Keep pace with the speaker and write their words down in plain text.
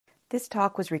This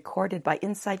talk was recorded by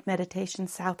Insight Meditation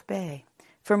South Bay.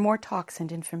 For more talks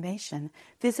and information,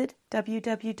 visit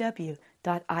www.imsb.org.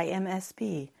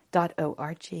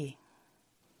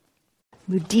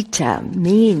 Mudita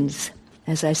means,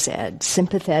 as I said,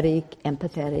 sympathetic,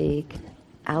 empathetic,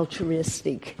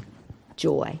 altruistic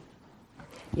joy.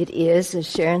 It is, as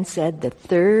Sharon said, the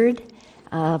third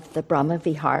of the Brahma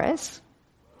Viharas.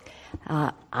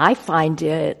 I find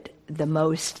it the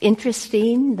most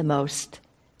interesting, the most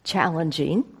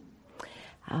challenging,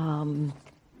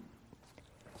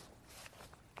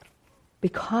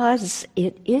 because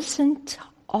it isn't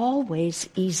always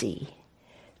easy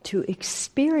to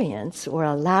experience or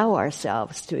allow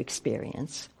ourselves to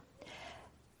experience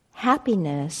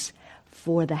happiness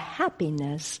for the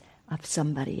happiness of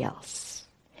somebody else.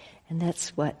 And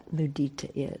that's what mudita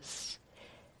is.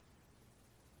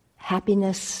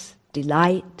 Happiness,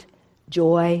 delight,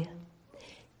 joy,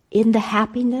 in the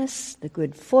happiness, the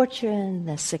good fortune,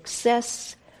 the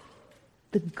success,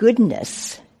 the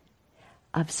goodness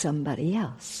of somebody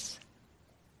else.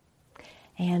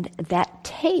 And that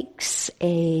takes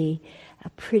a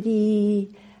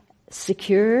pretty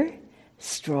secure,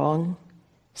 strong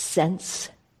sense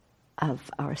of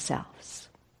ourselves.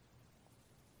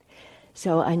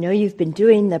 So I know you've been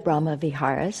doing the Brahma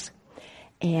Viharas,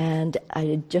 and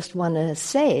I just want to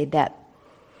say that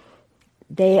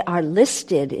they are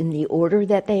listed in the order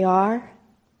that they are: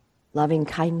 loving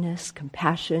kindness,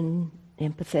 compassion,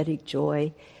 empathetic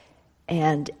joy,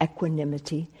 and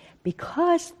equanimity,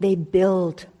 because they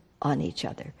build on each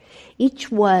other. Each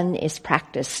one is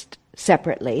practiced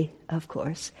separately, of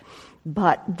course,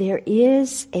 but there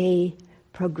is a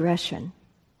progression.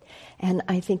 And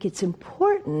I think it's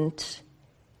important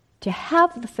to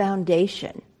have the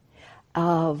foundation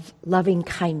of loving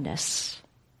kindness,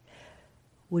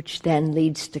 which then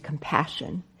leads to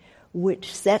compassion,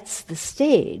 which sets the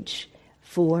stage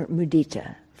for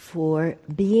mudita, for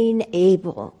being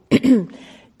able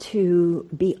to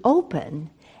be open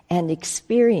and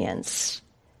experience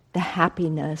the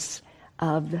happiness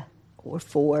of or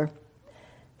for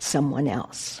someone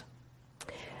else.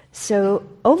 So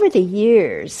over the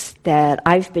years that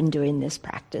I've been doing this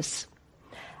practice,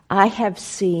 I have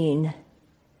seen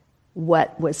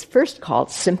what was first called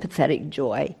sympathetic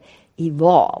joy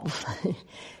evolve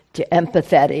to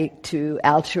empathetic, to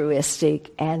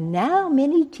altruistic, and now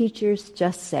many teachers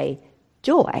just say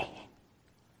joy.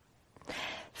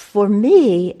 For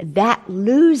me, that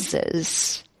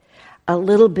loses a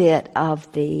little bit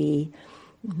of the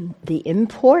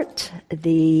import,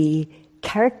 the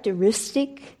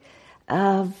characteristic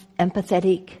of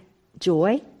empathetic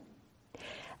joy.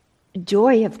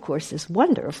 Joy, of course, is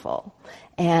wonderful.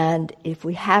 And if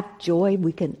we have joy,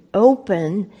 we can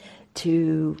open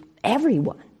to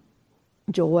everyone.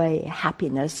 Joy,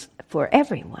 happiness for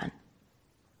everyone.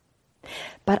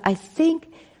 But I think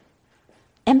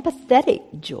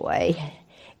empathetic joy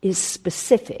is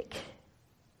specific.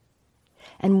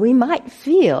 And we might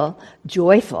feel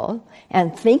joyful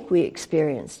and think we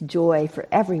experience joy for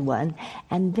everyone,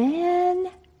 and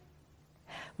then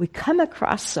we come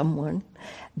across someone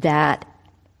that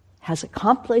has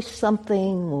accomplished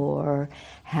something or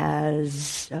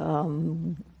has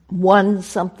won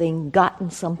something, gotten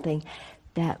something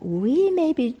that we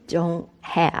maybe don't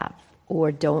have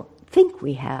or don't think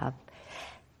we have.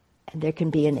 And there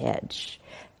can be an edge.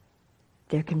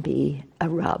 There can be a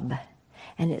rub.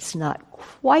 And it's not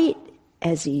quite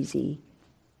as easy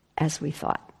as we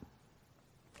thought.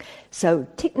 So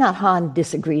Thich Nhat Hanh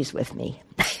disagrees with me.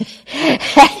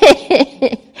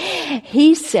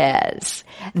 He says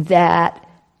that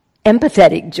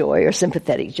empathetic joy or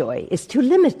sympathetic joy is too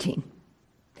limiting,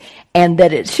 and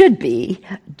that it should be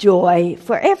joy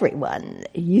for everyone,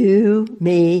 you,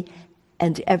 me,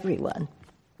 and everyone.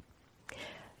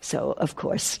 So, of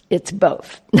course, it's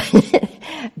both.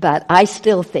 But I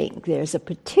still think there's a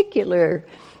particular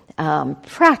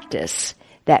practice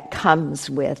that comes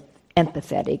with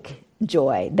empathetic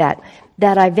joy that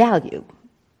I value,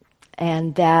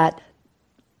 and that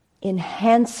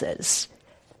enhances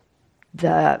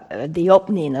the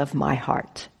opening of my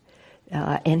heart,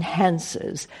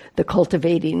 enhances the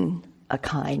cultivating a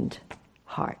kind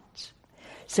heart.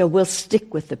 So we'll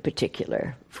stick with the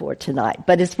particular for tonight,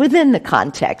 but it's within the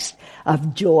context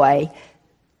of joy,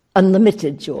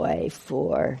 unlimited joy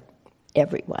for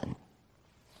everyone.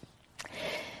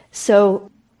 So,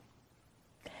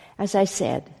 as I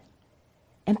said,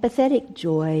 empathetic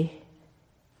joy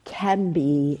can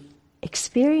be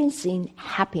experiencing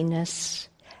happiness,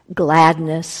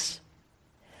 gladness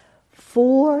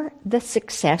for the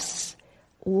success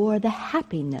or the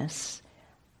happiness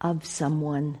of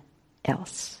someone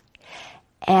else.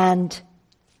 And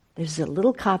there's a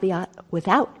little caveat,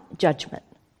 without judgment.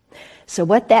 So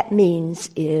what that means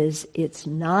is it's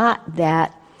not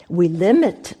that we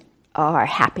limit our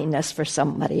happiness for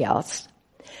somebody else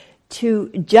to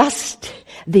just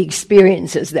the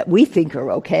experiences that we think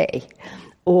are okay,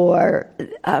 or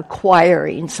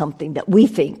acquiring something that we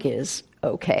think is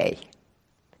okay.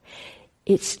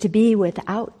 It's to be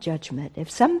without judgment. If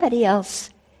somebody else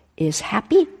is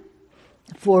happy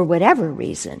for whatever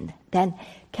reason, then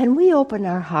can we open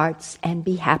our hearts and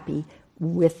be happy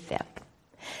with them?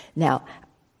 Now,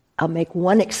 I'll make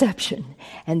one exception,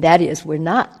 and that is we're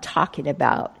not talking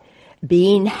about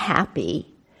being happy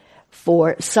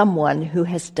for someone who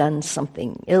has done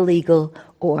something illegal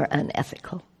or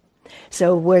unethical.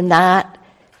 So we're not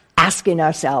asking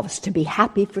ourselves to be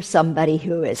happy for somebody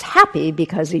who is happy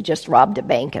because he just robbed a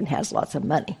bank and has lots of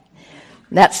money.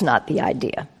 That's not the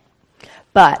idea.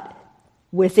 But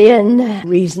within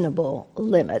reasonable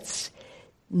limits,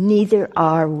 neither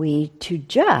are we to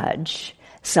judge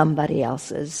somebody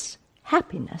else's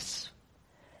happiness.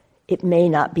 It may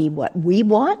not be what we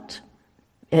want.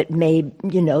 It may,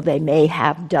 they may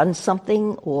have done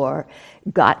something or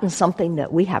gotten something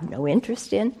that we have no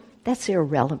interest in. That's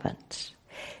irrelevant.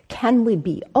 Can we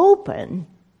be open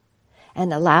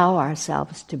and allow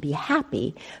ourselves to be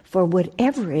happy for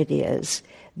whatever it is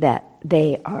that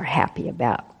they are happy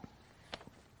about?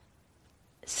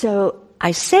 So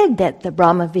I said that the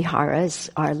Brahma Viharas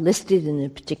are listed in a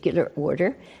particular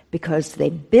order because they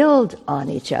build on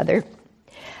each other.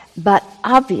 But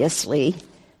obviously,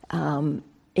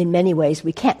 in many ways,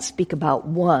 we can't speak about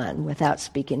one without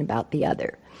speaking about the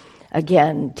other.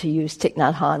 Again, to use Thich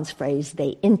Nhat Hanh's phrase,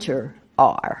 they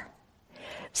inter-are.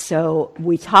 So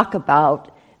we talk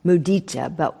about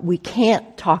mudita, but we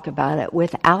can't talk about it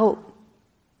without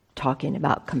talking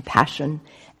about compassion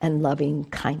and loving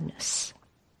kindness.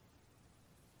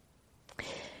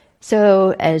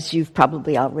 So, as you've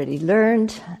probably already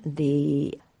learned,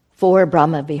 the 4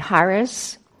 Brahma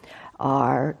Viharas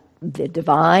are the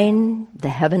divine, the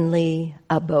heavenly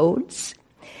abodes.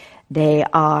 They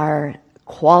are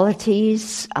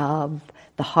qualities of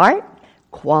the heart,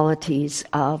 qualities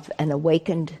of an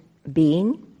awakened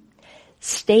being,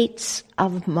 states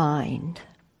of mind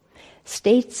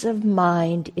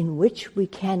in which we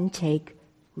can take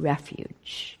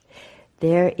refuge.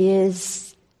 There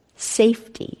is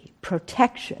safety,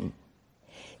 protection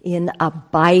in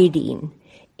abiding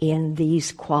in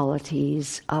these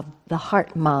qualities of the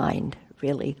heart-mind,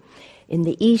 really. In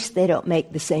the East, they don't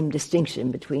make the same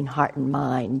distinction between heart and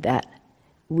mind that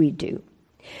we do.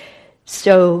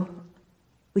 So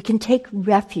we can take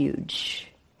refuge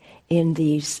in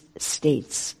these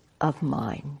states of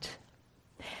mind.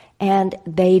 And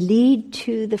they lead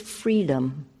to the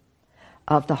freedom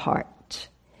of the heart.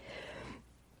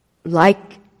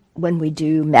 Like when we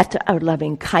do metta, or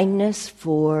loving kindness,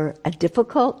 for a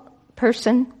difficult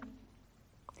person,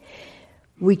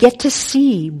 we get to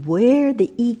see where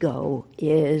the ego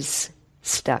is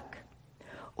stuck,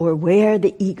 or where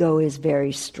the ego is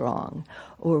very strong,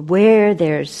 or where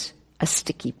there's a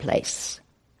sticky place.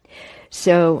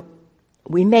 So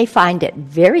we may find it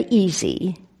very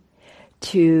easy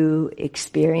to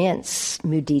experience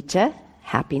mudita,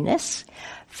 happiness,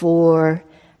 for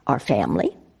our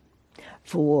family,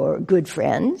 for good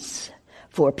friends,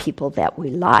 for people that we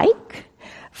like,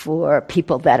 for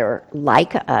people that are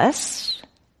like us.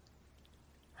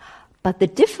 But the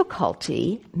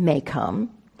difficulty may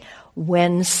come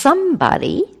when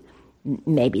somebody,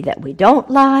 maybe that we don't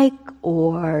like,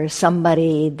 or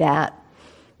somebody that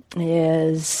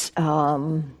is,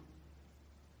 a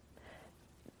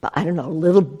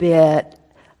little bit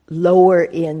lower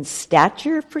in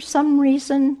stature for some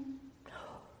reason,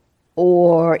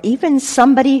 or even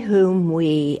somebody whom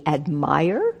we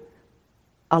admire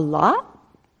a lot,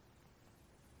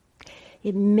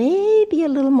 it may be a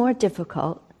little more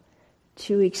difficult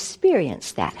to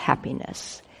experience that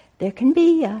happiness. There can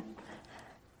be a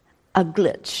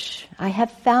glitch. I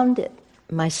have found it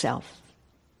myself.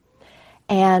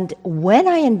 And when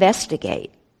I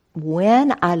investigate,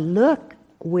 when I look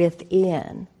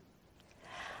within,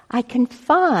 I can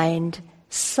find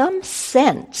some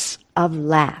sense of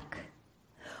lack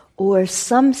or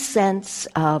some sense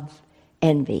of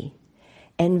envy.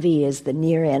 Envy is the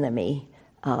near enemy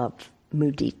of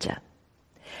mudita.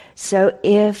 So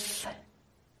if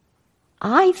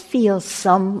I feel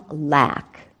some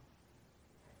lack,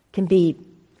 can be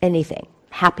anything,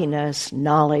 happiness,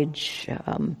 knowledge,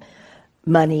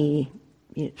 money,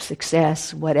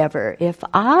 success, whatever. If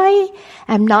I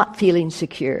am not feeling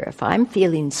secure, if I'm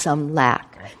feeling some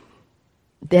lack,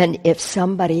 then if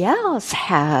somebody else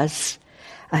has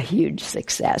a huge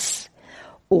success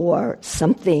or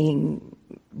something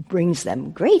brings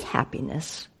them great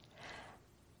happiness,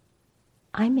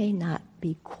 I may not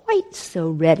be quite so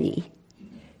ready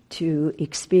to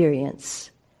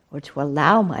experience or to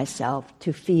allow myself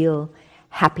to feel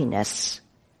happiness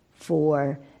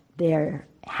for their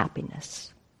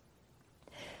happiness.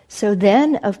 So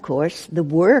then, of course, the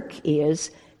work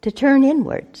is to turn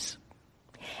inwards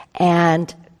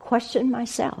and question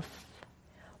myself.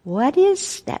 What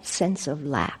is that sense of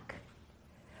lack?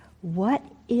 What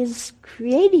is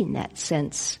creating that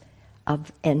sense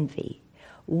of envy?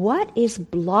 What is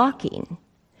blocking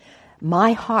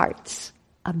my heart's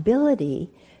ability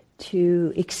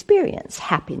to experience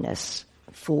happiness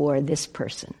for this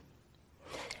person?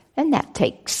 And that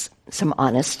takes some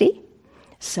honesty,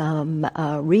 some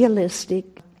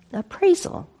realistic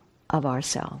appraisal of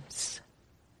ourselves,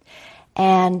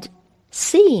 and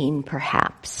seeing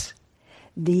perhaps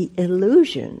the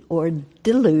illusion or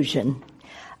delusion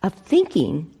of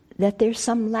thinking that there's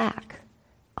some lack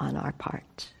on our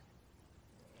part.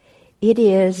 It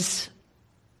is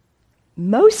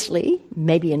mostly,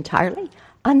 maybe entirely,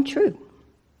 untrue.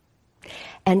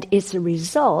 And it's a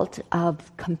result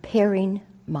of comparing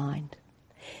mind.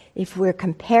 If we're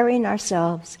comparing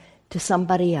ourselves to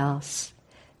somebody else,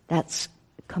 that's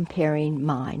comparing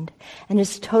mind. And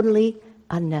it's totally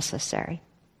unnecessary.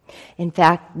 In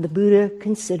fact, the Buddha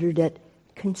considered it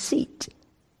conceit.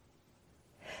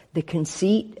 The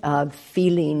conceit of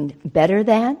feeling better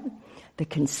than, the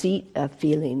conceit of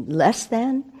feeling less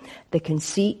than, the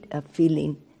conceit of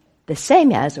feeling the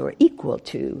same as or equal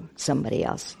to somebody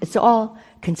else. It's all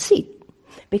conceit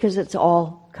because it's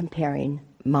all comparing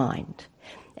mind.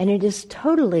 And it is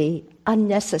totally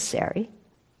unnecessary.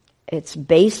 It's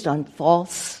based on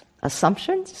false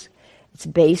assumptions. It's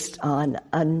based on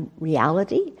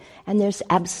unreality. And there's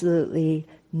absolutely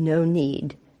no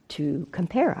need to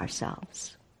compare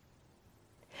ourselves.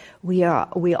 We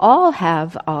all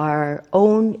have our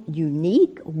own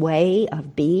unique way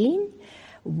of being,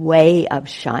 way of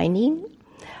shining,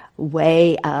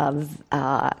 way of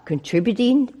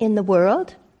contributing in the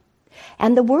world.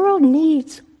 And the world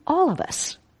needs all of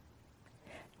us.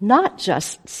 Not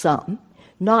just some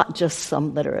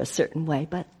that are a certain way,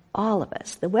 but all of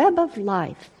us. The web of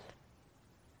life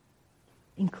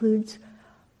includes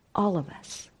all of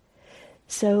us.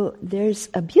 So there's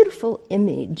a beautiful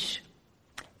image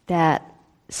that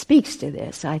speaks to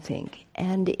this, I think,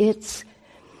 and it's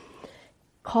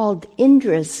called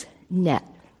Indra's net.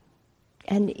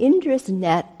 And Indra's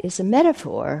net is a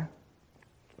metaphor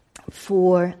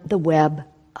for the web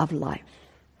of life.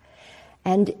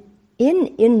 And in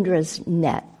Indra's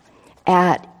net,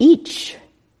 at each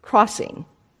crossing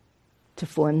to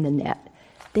form the net,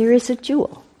 there is a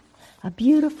jewel, a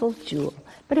beautiful jewel.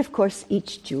 But of course,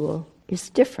 each jewel is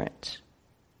different.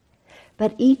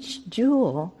 But each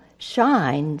jewel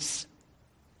shines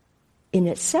in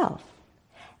itself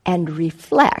and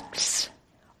reflects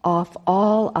off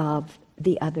all of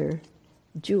the other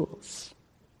jewels.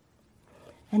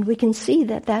 And we can see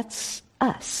that that's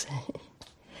us.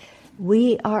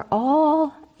 We are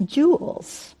all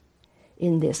jewels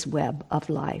in this web of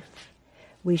life.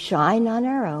 We shine on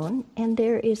our own, and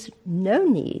there is no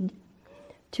need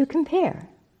to compare.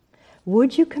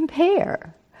 Would you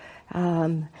compare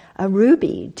a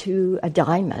ruby to a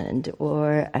diamond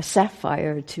or a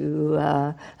sapphire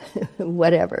to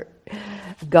whatever,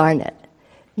 garnet?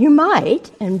 You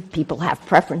might, and people have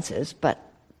preferences, but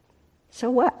so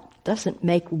what? Doesn't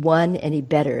make one any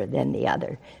better than the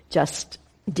other, just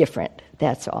different,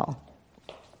 that's all.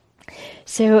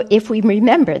 So if we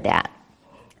remember that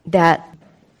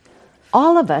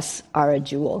all of us are a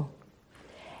jewel,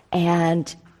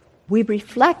 and we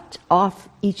reflect off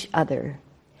each other,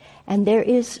 and there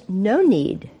is no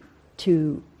need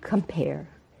to compare,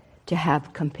 to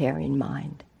have comparing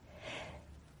mind.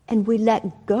 And we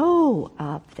let go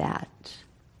of that,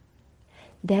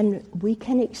 then we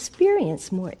can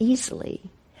experience more easily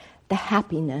the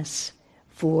happiness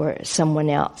for someone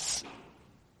else.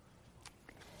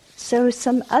 So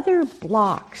some other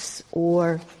blocks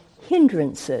or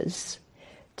hindrances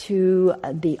to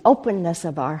the openness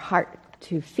of our heart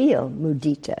to feel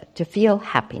mudita, to feel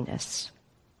happiness.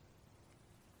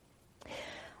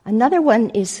 Another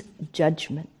one is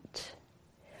judgment.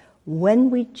 When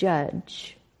we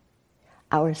judge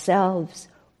ourselves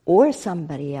or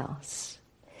somebody else,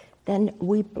 then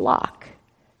we block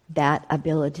that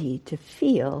ability to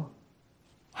feel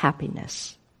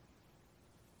happiness.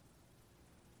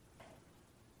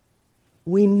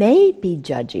 We may be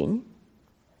judging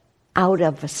out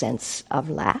of a sense of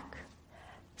lack.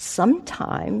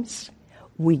 Sometimes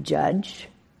we judge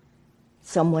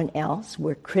someone else,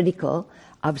 we're critical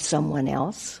of someone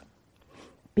else,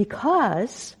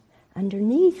 because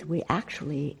underneath we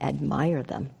actually admire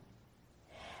them.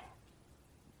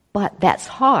 But that's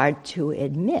hard to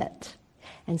admit.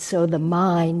 And so the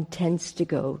mind tends to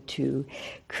go to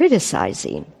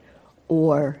criticizing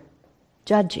or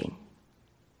judging.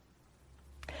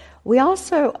 We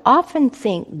also often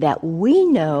think that we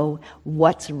know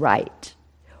what's right,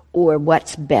 or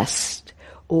what's best,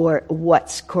 or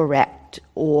what's correct,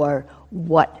 or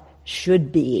what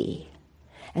should be.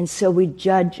 And so we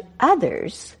judge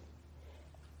others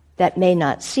that may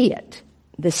not see it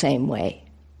the same way.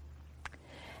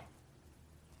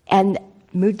 And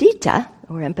mudita,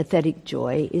 or empathetic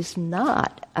joy, is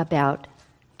not about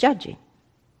judging.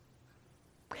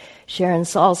 Sharon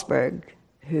Salzberg,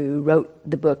 who wrote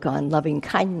the book on loving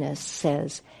kindness,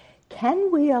 says,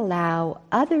 can we allow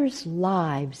others'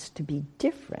 lives to be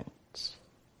different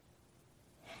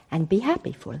and be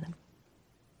happy for them?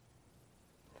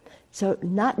 So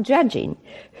not judging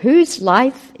whose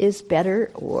life is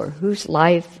better or whose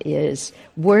life is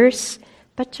worse,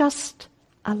 but just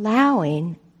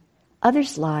allowing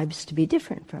others' lives to be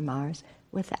different from ours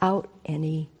without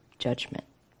any judgment.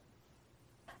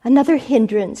 Another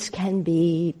hindrance can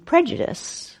be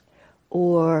prejudice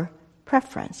or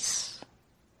preference.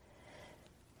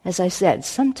 As I said,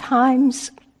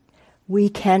 sometimes we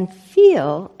can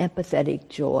feel empathetic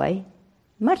joy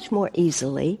much more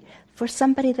easily for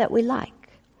somebody that we like,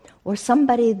 or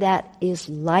somebody that is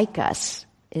like us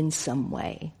in some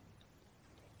way.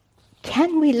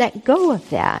 Can we let go of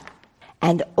that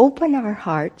and open our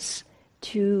hearts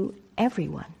to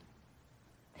everyone?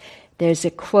 There's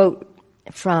a quote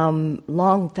from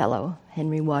Longfellow,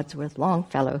 Henry Wadsworth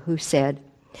Longfellow, who said,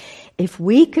 if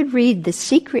we could read the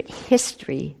secret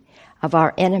history of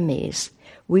our enemies,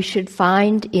 we should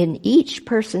find in each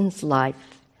person's life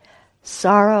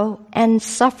sorrow and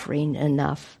suffering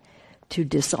enough to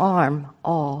disarm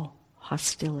all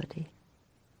hostility.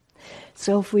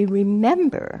 So if we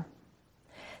remember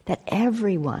that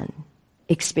everyone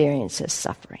experiences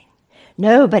suffering,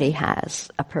 nobody has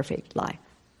a perfect life.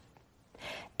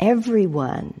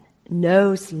 Everyone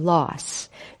knows loss,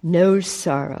 knows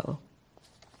sorrow.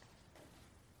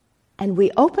 And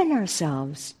we open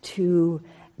ourselves to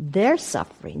their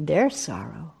suffering, their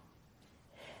sorrow.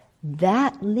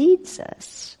 That leads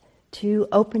us to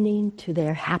opening to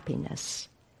their happiness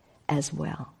as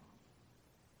well.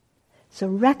 So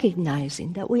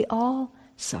recognizing that we all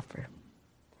suffer.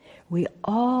 We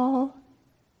all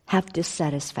have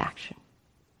dissatisfaction.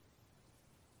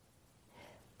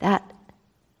 That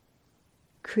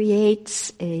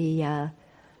creates a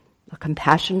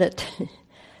compassionate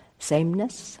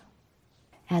sameness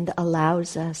and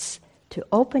allows us to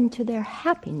open to their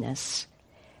happiness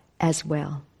as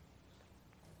well.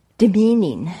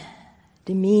 Demeaning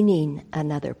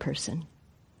another person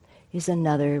is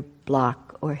another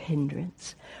block or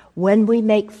hindrance. When we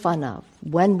make fun of,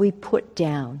 when we put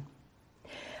down,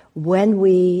 when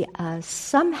we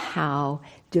somehow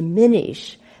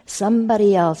diminish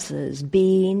somebody else's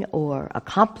being or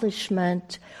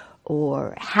accomplishment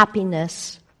or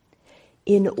happiness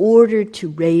in order to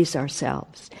raise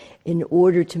ourselves, in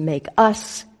order to make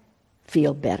us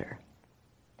feel better.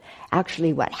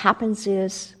 Actually, what happens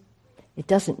is it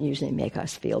doesn't usually make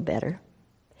us feel better.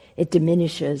 It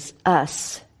diminishes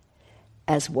us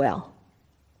as well.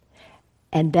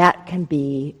 And that can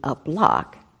be a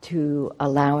block to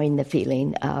allowing the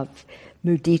feeling of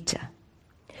mudita.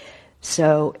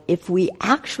 So if we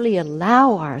actually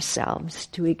allow ourselves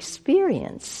to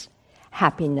experience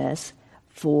happiness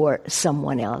for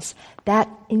someone else, that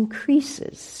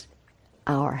increases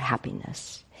our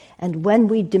happiness. And when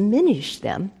we diminish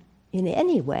them in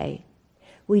any way,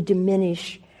 we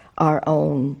diminish our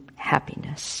own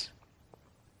happiness.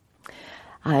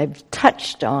 I've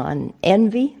touched on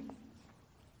envy.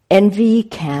 Envy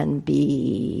can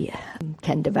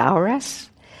devour us,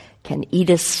 can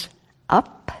eat us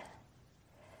up.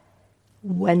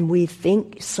 When we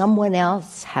think someone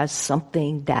else has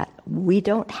something that we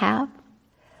don't have,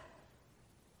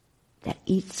 that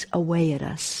eats away at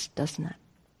us, doesn't it?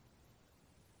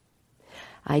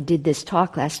 I did this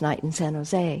talk last night in San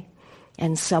Jose,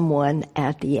 and someone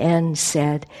at the end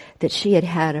said that she had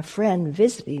had a friend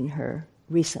visiting her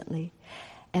recently,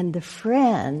 and the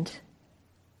friend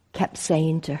kept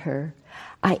saying to her,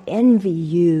 I envy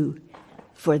you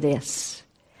for this.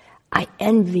 I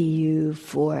envy you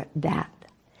for that.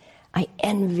 I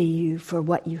envy you for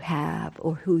what you have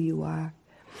or who you are.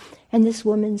 And this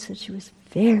woman said she was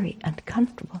very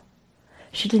uncomfortable.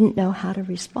 She didn't know how to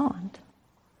respond.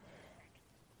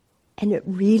 And it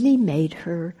really made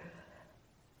her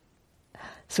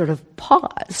sort of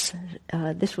pause.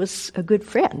 This was a good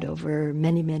friend over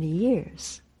many, many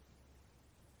years.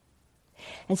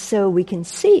 And so we can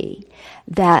see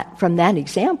that from that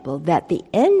example that the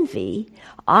envy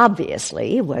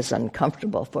obviously was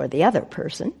uncomfortable for the other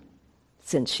person,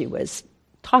 since she was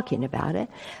talking about it,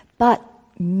 but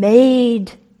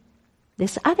made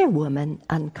this other woman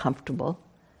uncomfortable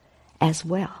as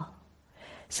well.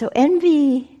 So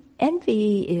envy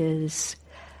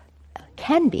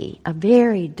can be a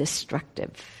very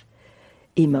destructive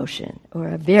emotion or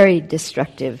a very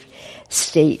destructive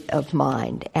state of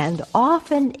mind, and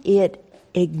often it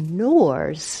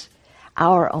ignores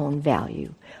our own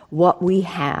value, what we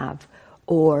have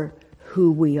or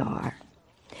who we are.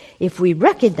 If we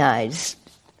recognized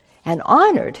and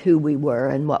honored who we were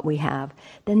and what we have,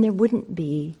 then there wouldn't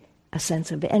be a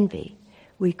sense of envy.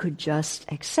 We could just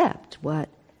accept what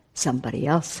somebody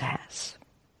else has.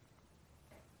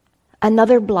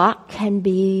 Another block can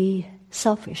be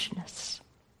selfishness.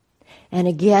 And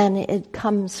again, it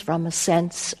comes from a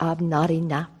sense of not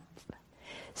enough.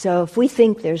 So if we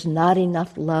think there's not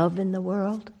enough love in the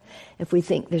world, if we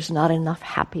think there's not enough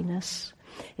happiness,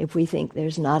 if we think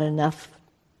there's not enough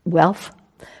wealth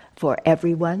for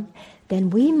everyone, then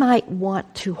we might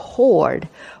want to hoard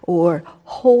or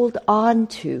hold on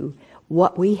to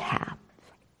what we have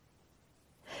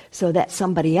so that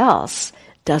somebody else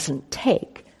doesn't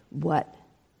take what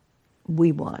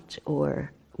we want or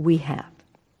we have.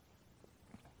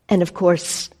 And of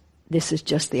course, this is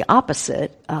just the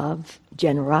opposite of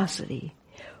generosity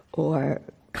or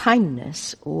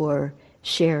kindness or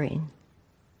sharing.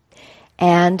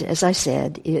 And as I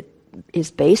said, it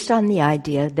is based on the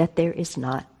idea that there is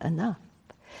not enough,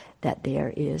 that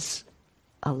there is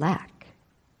a lack.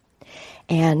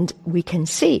 And we can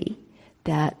see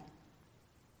that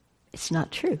it's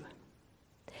not true.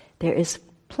 There is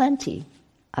plenty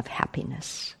of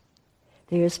happiness.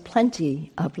 There is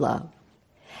plenty of love.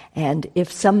 And if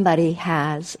somebody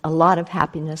has a lot of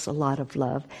happiness, a lot of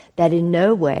love, that in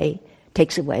no way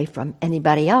takes away from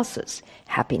anybody else's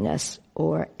happiness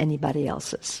or anybody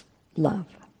else's love.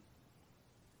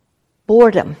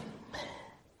 Boredom.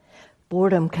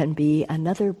 Boredom can be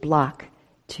another block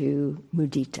to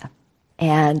mudita.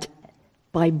 And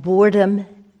by boredom,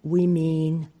 we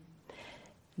mean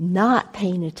not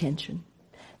paying attention,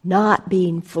 not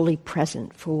being fully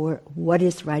present for what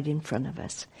is right in front of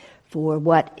us, for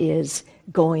what is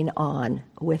going on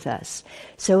with us.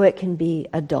 So it can be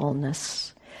a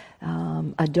dullness,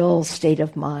 a dull state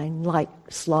of mind, like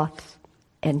sloth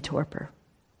and torpor.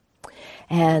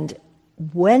 And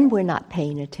when we're not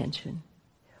paying attention,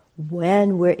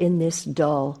 when we're in this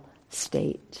dull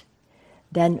state,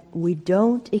 then we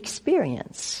don't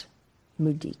experience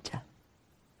mudita.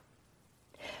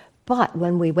 But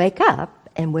when we wake up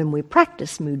and when we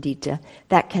practice mudita,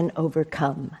 that can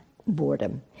overcome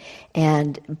boredom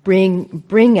and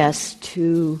bring us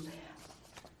to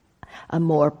a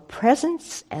more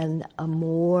presence and a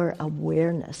more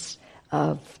awareness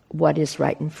of what is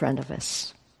right in front of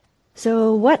us.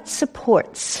 So what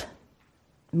supports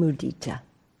mudita?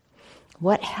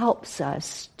 What helps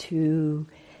us to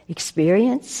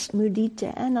experience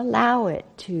mudita and allow it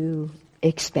to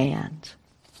expand?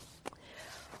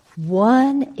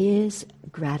 One is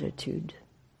gratitude.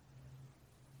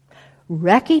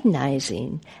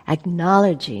 Recognizing,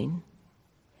 acknowledging,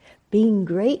 being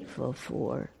grateful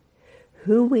for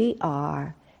who we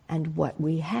are and what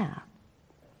we have.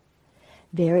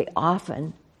 Very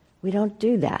often, we don't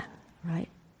do that, right?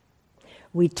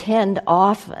 We tend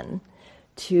often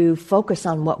to focus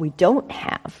on what we don't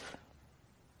have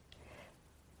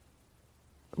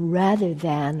rather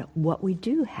than what we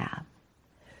do have,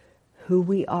 who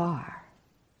we are.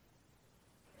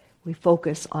 We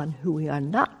focus on who we are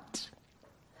not.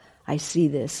 I see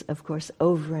this, of course,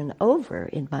 over and over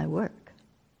in my work.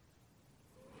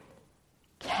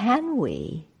 Can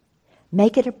we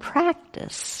make it a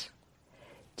practice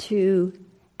to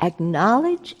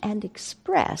acknowledge and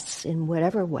express in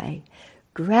whatever way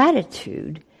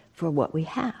gratitude for what we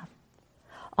have?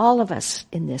 All of us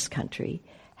in this country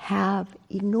have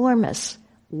enormous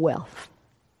wealth,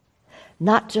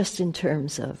 not just in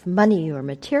terms of money or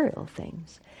material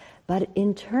things, but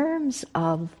in terms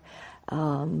of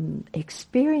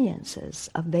experiences,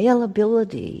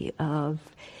 availability of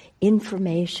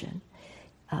information,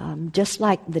 just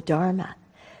like the Dharma.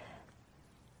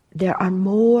 There are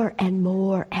more and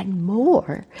more and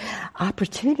more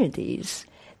opportunities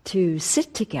to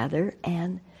sit together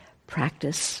and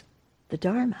practice the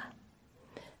Dharma.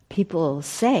 People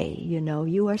say,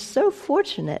 you are so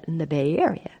fortunate in the Bay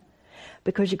Area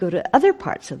because you go to other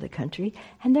parts of the country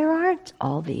and there aren't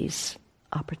all these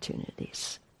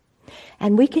opportunities.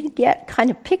 And we can get kind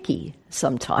of picky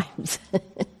sometimes.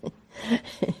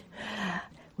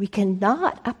 We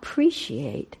cannot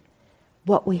appreciate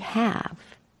what we have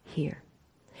here.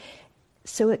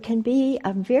 So it can be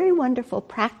a very wonderful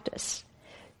practice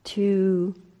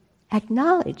to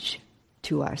acknowledge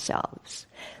to ourselves.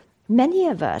 Many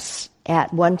of us,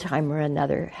 at one time or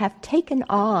another, have taken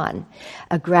on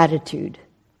a gratitude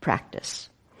practice.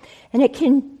 And it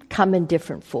can come in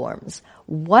different forms.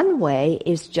 One way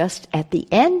is just at the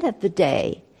end of the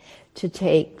day to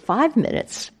take 5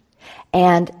 minutes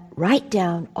and write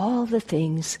down all the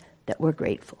things that we're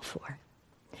grateful for.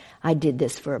 I did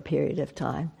this for a period of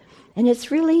time, and it's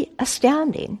really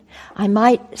astounding. I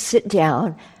might sit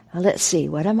down, let's see,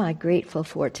 what am I grateful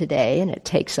for today? And it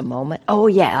takes a moment. Oh,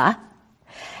 yeah.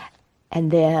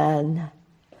 And then,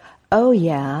 oh,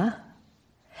 yeah.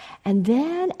 And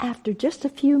then after just a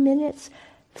few minutes,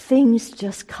 things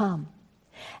just come.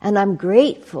 And I'm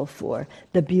grateful for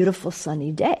the beautiful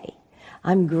sunny day.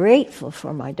 I'm grateful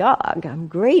for my dog. I'm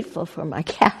grateful for my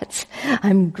cats.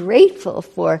 I'm grateful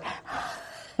for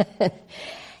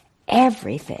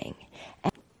everything.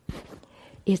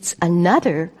 It's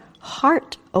another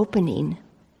heart-opening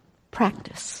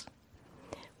practice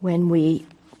when we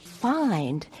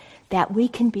find that we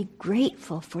can be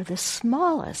grateful for the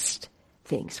smallest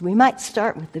things. We might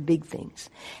start with the big things,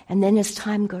 and then as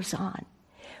time goes on,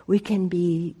 we can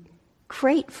be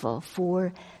grateful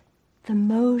for the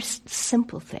most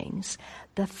simple things,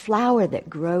 the flower that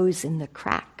grows in the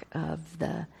crack of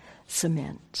the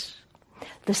cement,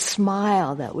 the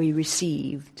smile that we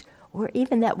received, or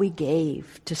even that we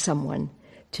gave to someone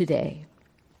today.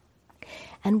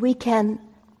 And we can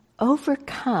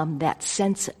overcome that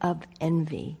sense of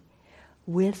envy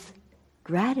with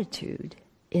gratitude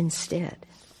instead.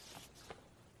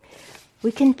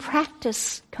 We can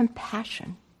practice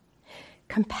compassion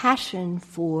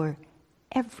for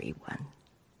everyone,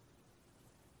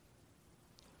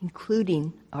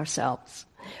 including ourselves,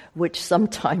 which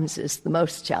sometimes is the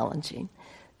most challenging,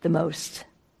 the most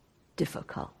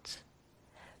difficult.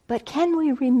 But can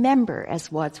we remember,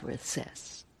 as Wordsworth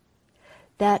says,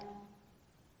 that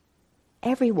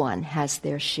everyone has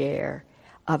their share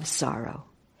of sorrow.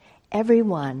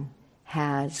 Everyone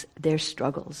has their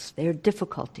struggles, their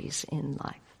difficulties in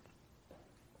life.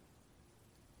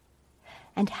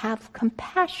 And have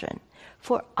compassion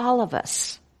for all of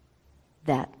us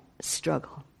that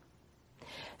struggle.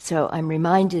 So I'm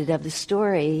reminded of the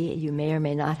story, you may or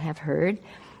may not have heard,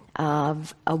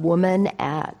 of a woman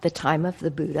at the time of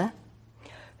the Buddha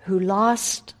who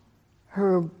lost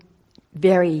her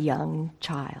very young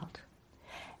child.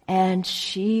 And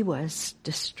she was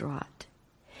distraught.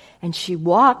 And she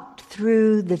walked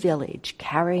through the village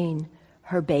carrying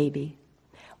her baby,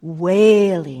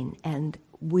 wailing and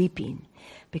weeping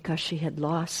because she had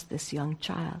lost this young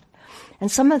child.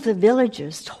 And some of the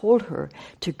villagers told her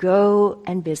to go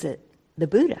and visit the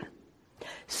Buddha.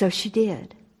 So she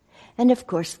did. And of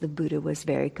course the Buddha was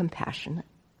very compassionate.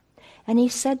 And he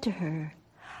said to her,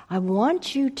 I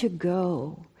want you to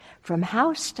go from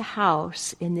house to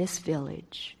house in this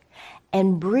village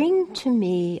and bring to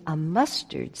me a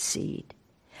mustard seed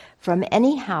from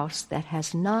any house that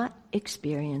has not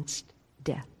experienced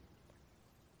death.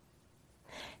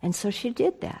 And so she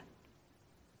did that.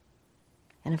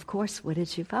 And of course, what did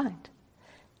she find?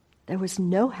 There was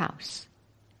no house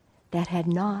that had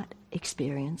not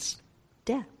experienced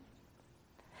death.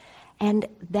 And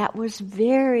that was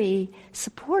very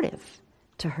supportive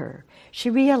to her. She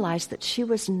realized that she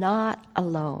was not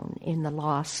alone in the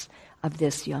loss of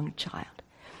this young child,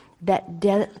 that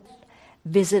death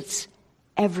visits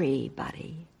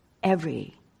everybody,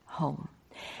 every home.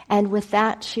 And with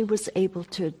that, she was able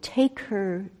to take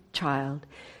her child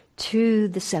to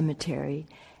the cemetery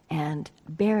and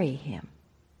bury him.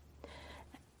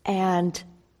 And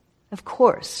of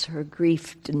course, her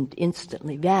grief didn't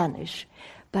instantly vanish,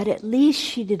 but at least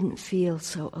she didn't feel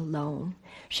so alone.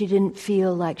 She didn't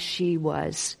feel like she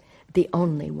was the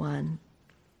only one.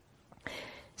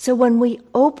 So when we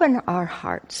open our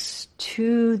hearts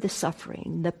to the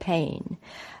suffering, the pain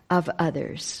of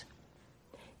others,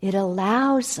 it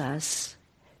allows us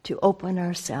to open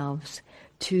ourselves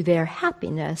to their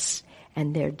happiness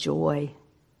and their joy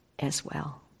as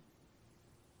well.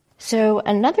 So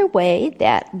another way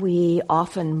that we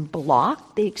often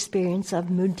block the experience of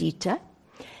mudita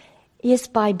is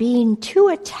by being too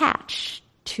attached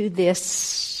to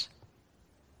this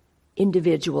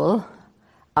individual,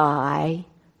 I,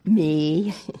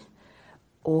 me,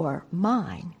 or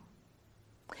mine.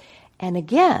 And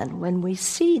again, when we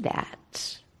see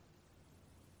that,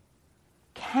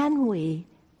 can we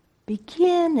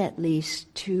begin at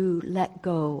least to let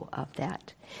go of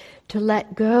that, to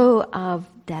let go of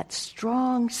that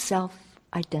strong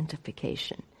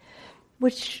self-identification,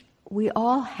 which we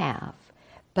all have,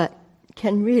 but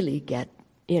can really get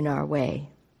in our way.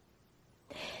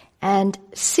 And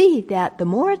see that the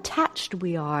more attached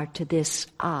we are to this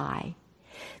I,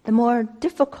 the more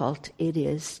difficult it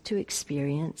is to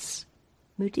experience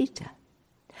mudita.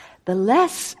 The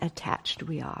less attached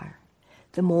we are,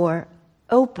 the more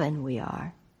open we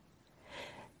are,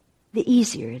 the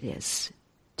easier it is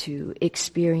to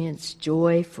experience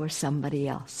joy for somebody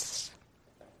else.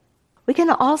 We can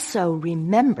also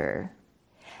remember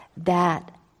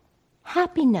that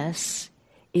happiness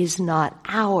is not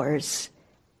ours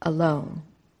alone.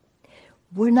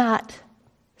 We're not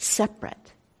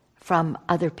separate from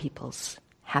other people's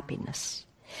happiness.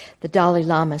 The Dalai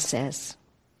Lama says,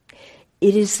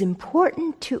 "It is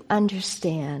important to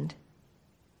understand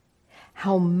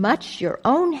how much your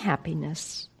own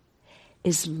happiness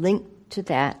is linked to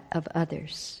that of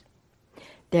others.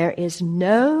 There is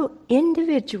no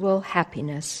individual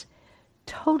happiness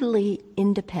totally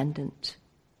independent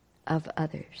of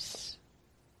others."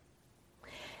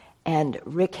 And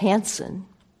Rick Hansen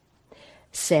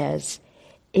says,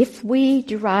 if we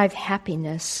derive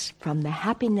happiness from the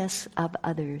happiness of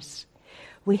others,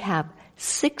 we have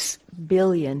 6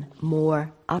 billion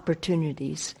more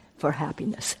opportunities for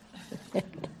happiness.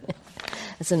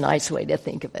 That's a nice way to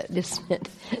think of it, isn't it?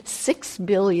 6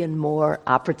 billion more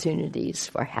opportunities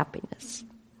for happiness.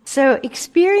 So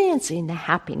experiencing the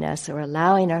happiness or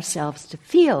allowing ourselves to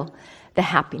feel the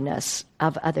happiness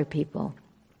of other people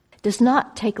does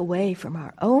not take away from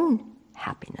our own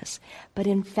happiness, but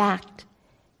in fact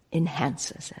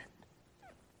enhances it.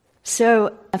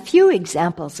 So a few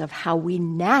examples of how we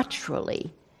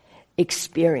naturally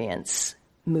experience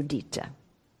mudita.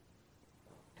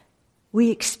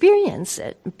 We experience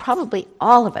it, and probably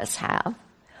all of us have,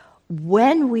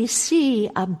 when we see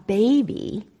a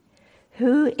baby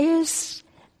who is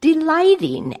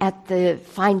delighting at the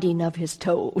finding of his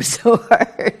toes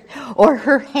or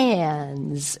her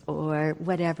hands or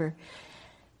whatever.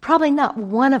 Probably not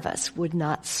one of us would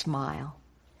not smile,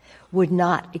 would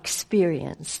not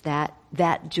experience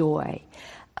that joy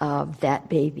of that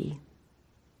baby.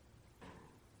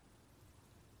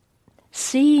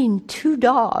 Seeing 2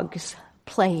 dogs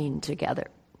playing together,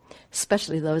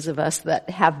 especially those of us that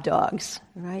have dogs,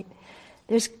 right?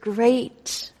 There's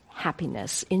great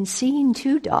happiness in seeing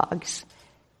 2 dogs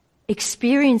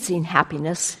experiencing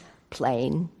happiness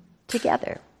playing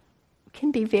together. It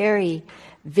can be very,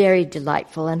 very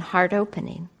delightful and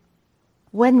heart-opening.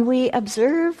 When we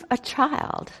observe a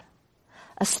child,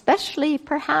 especially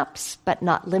perhaps, but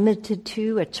not limited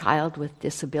to, a child with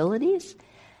disabilities,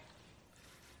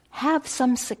 have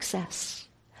some success.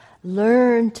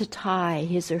 Learn to tie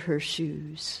his or her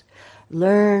shoes.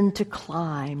 Learn to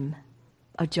climb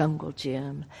a jungle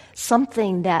gym,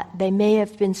 something that they may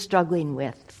have been struggling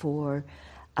with for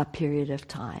a period of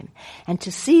time. And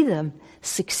to see them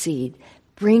succeed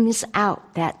brings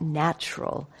out that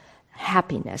natural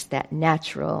happiness, that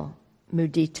natural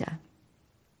mudita.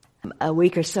 A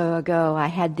week or so ago, I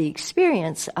had the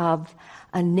experience of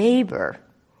a neighbor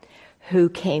who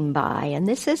came by, and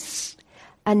this is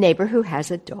a neighbor who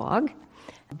has a dog,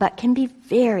 but can be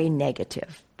very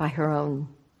negative by her own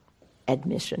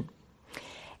admission.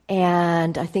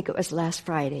 And I think it was last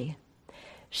Friday.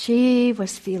 She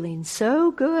was feeling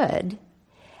so good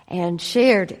and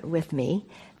shared with me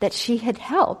that she had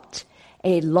helped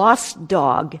a lost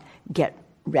dog get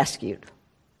rescued.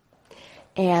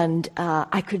 And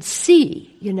I could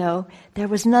see, there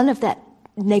was none of that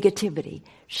negativity.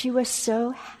 She was so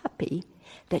happy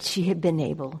that she had been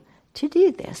able to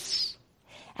do this.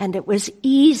 And it was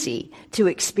easy to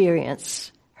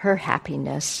experience her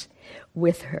happiness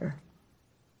with her.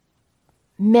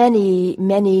 Many,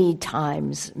 many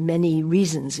times, many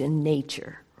reasons in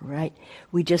nature, right?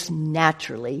 We just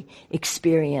naturally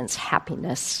experience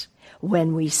happiness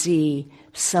when we see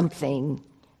something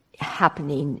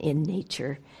happening in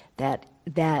nature that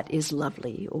is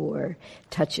lovely or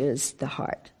touches the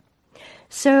heart.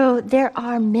 So there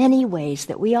are many ways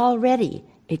that we already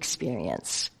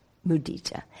experience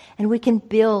mudita, and we can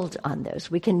build on those.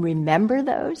 We can remember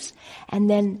those and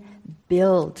then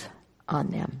build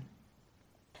on them.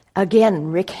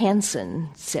 Again, Rick Hansen,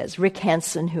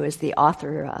 who is the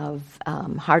author of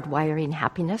Hardwiring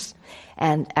Happiness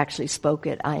and actually spoke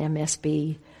at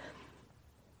IMSB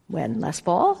last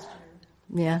fall?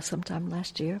 Yeah, sometime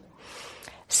last year,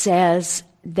 says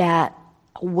that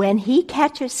when he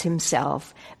catches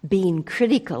himself being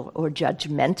critical or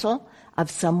judgmental of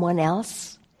someone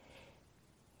else,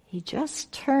 he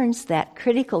just turns that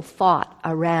critical thought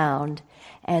around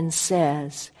and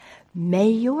says, may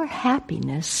your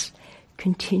happiness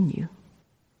continue.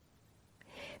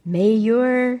 May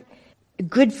your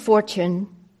good fortune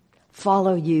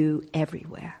follow you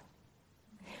everywhere.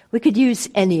 We could use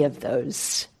any of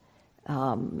those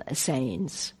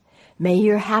sayings. May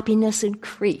your happiness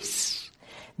increase.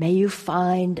 May you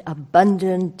find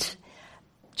abundant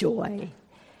joy.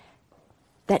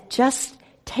 That just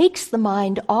takes the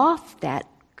mind off that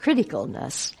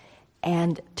criticalness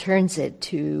and turns it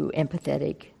to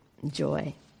empathetic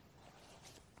joy.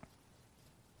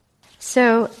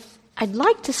 So I'd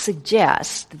like to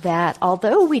suggest that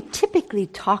although we typically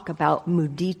talk about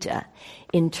mudita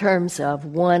in terms of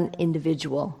one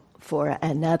individual for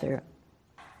another,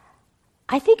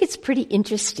 I think it's pretty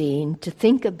interesting to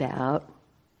think about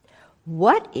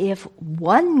what if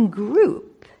one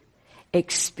group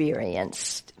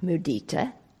experienced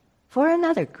mudita for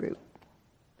another group.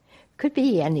 Could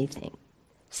be anything.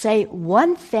 Say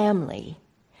one family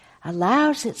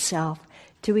allows itself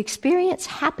to experience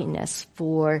happiness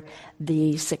for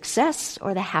the success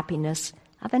or the happiness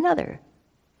of another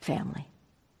family.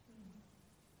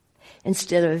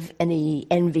 Instead of any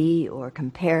envy or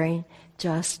comparing,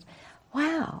 just,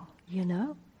 wow,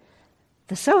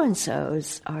 the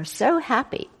so-and-sos are so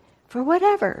happy for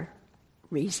whatever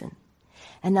reason,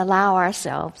 and allow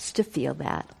ourselves to feel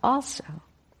that also.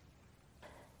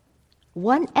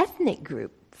 One ethnic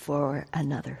group for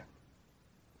another.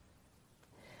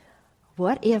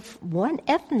 What if one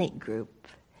ethnic group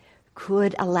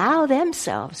could allow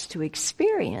themselves to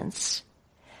experience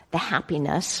the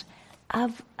happiness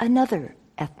of another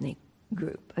ethnic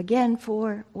group, again,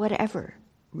 for whatever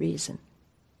reason?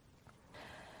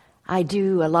 I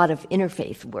do a lot of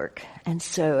interfaith work, and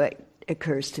so it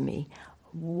occurs to me,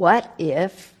 what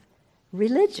if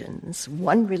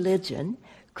one religion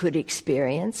could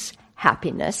experience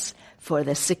happiness for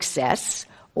the success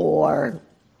or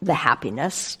the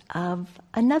happiness of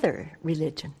another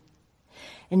religion,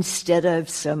 instead of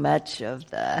so much of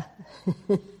the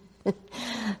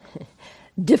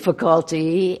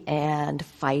difficulty and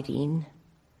fighting?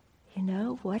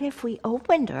 What if we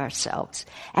opened ourselves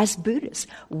as Buddhists?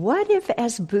 What if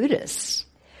as Buddhists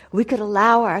we could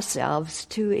allow ourselves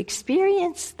to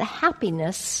experience the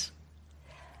happiness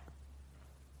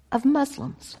of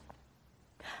Muslims?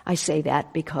 I say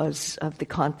that because of the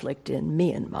conflict in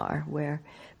Myanmar, where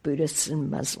Buddhists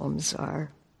and Muslims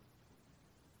are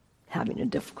having a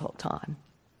difficult time.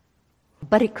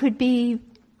 But it could be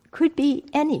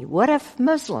any. What if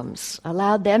Muslims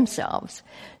allowed themselves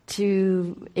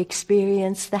to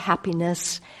experience the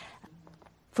happiness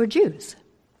for Jews,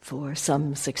 for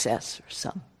some success or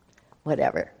some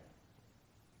whatever?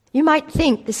 You might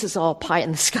think this is all pie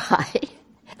in the sky,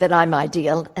 that I'm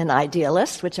an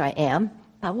idealist, which I am.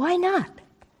 But why not?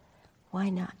 Why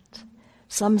not?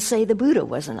 Some say the Buddha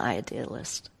was an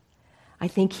idealist. I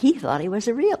think he thought he was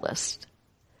a realist.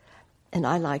 And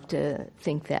I like to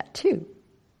think that too.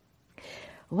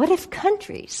 What if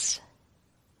countries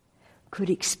could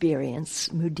experience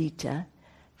mudita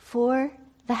for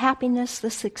the happiness,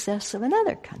 the success of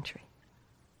another country?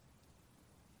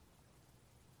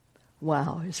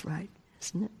 Wow is right,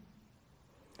 isn't it?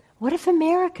 What if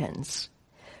Americans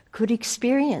could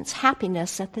experience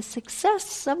happiness at the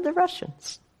success of the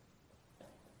Russians,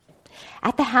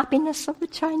 at the happiness of the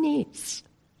Chinese,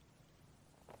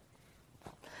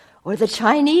 or the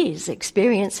Chinese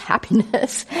experience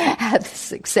happiness at the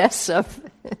success of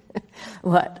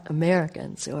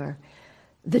Americans or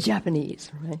the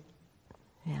Japanese, right?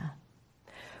 Yeah.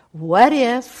 What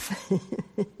if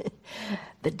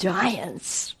the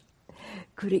giants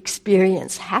could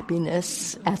experience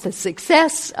happiness at the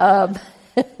success of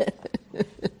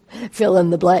fill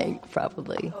in the blank,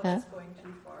 probably. That's going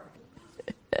too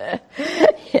far.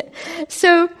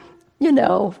 So,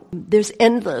 there's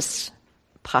endless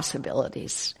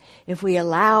possibilities if we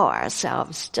allow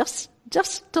ourselves just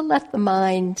to let the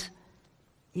mind,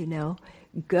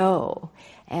 go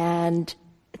and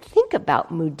think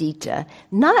about mudita,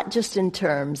 not just in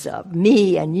terms of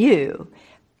me and you,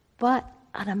 but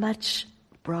on a much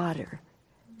broader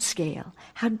scale.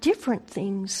 How different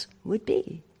things would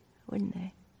be, wouldn't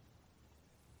they?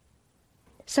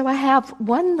 So I have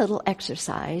one little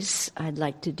exercise I'd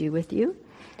like to do with you,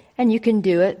 and you can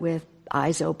do it with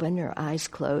eyes open or eyes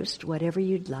closed, whatever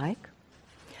you'd like.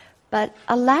 But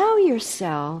allow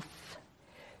yourself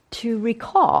to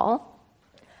recall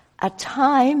a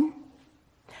time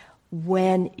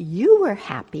when you were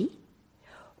happy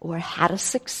or had a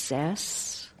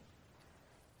success,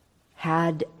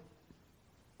 had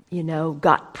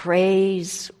got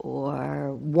praise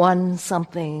or won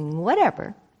something,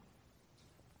 whatever,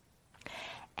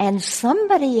 and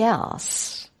somebody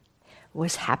else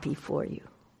was happy for you,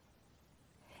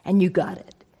 and you got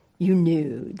it. You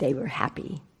knew they were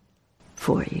happy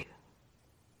for you.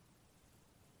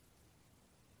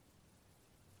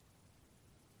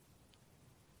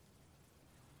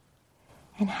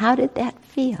 And how did that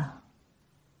feel?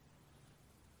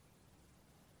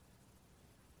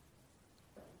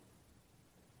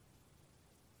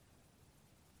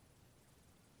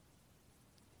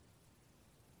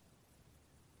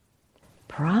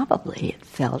 Probably it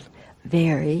felt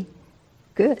very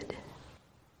good.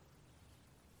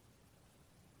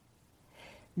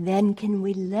 Then can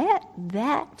we let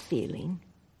that feeling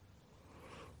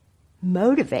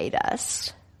motivate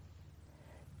us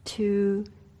to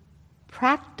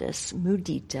practice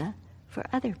mudita for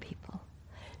other people?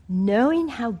 Knowing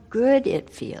how good it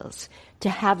feels to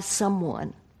have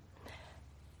someone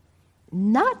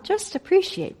not just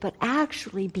appreciate, but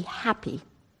actually be happy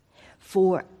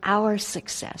for our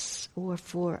success or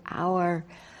for our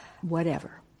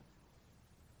whatever.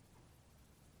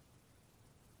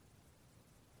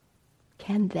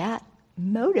 Can that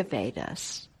motivate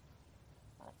us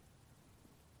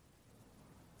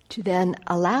to then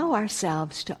allow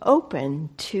ourselves to open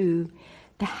to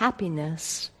the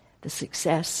happiness, the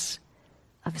success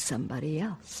of somebody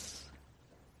else?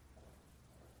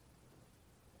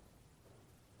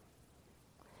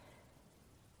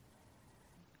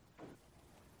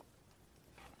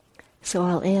 So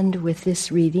I'll end with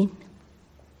this reading.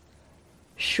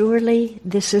 Surely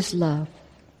this is love.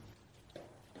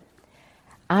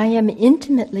 I am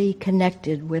intimately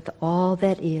connected with all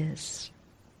that is.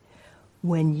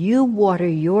 When you water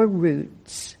your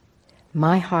roots,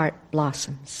 my heart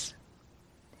blossoms.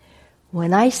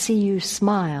 When I see you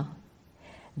smile,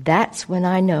 that's when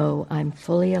I know I'm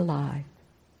fully alive.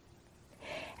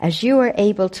 As you are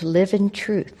able to live in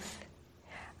truth,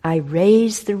 I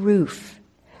raise the roof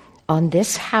on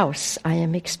this house I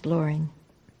am exploring.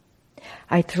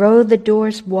 I throw the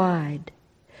doors wide.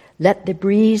 Let the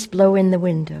breeze blow in the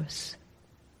windows.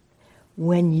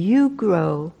 When you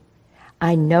grow,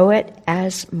 I know it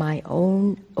as my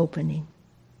own opening.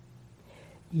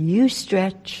 You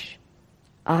stretch,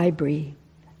 I breathe.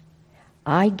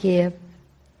 I give,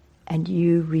 and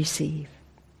you receive.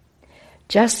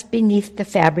 Just beneath the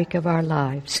fabric of our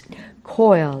lives,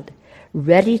 coiled,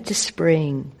 ready to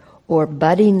spring, or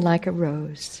budding like a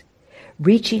rose,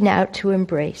 reaching out to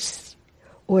embrace,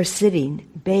 or sitting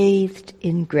bathed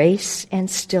in grace and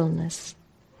stillness.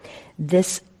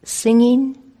 This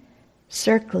singing,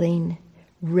 circling,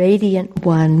 radiant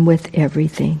one with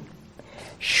everything.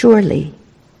 Surely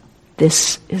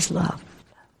this is love.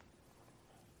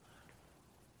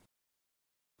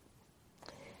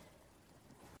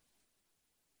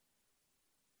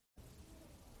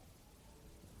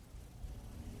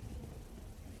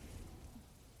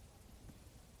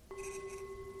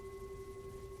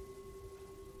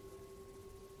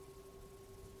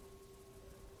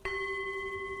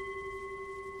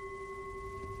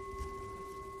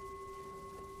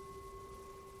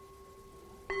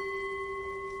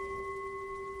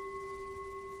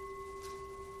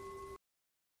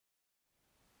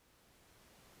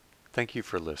 Thank you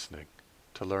for listening.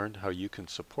 To learn how you can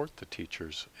support the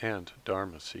teachers and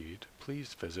Dharma Seed,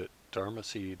 please visit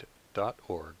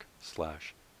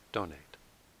dharmaseed.org/donate.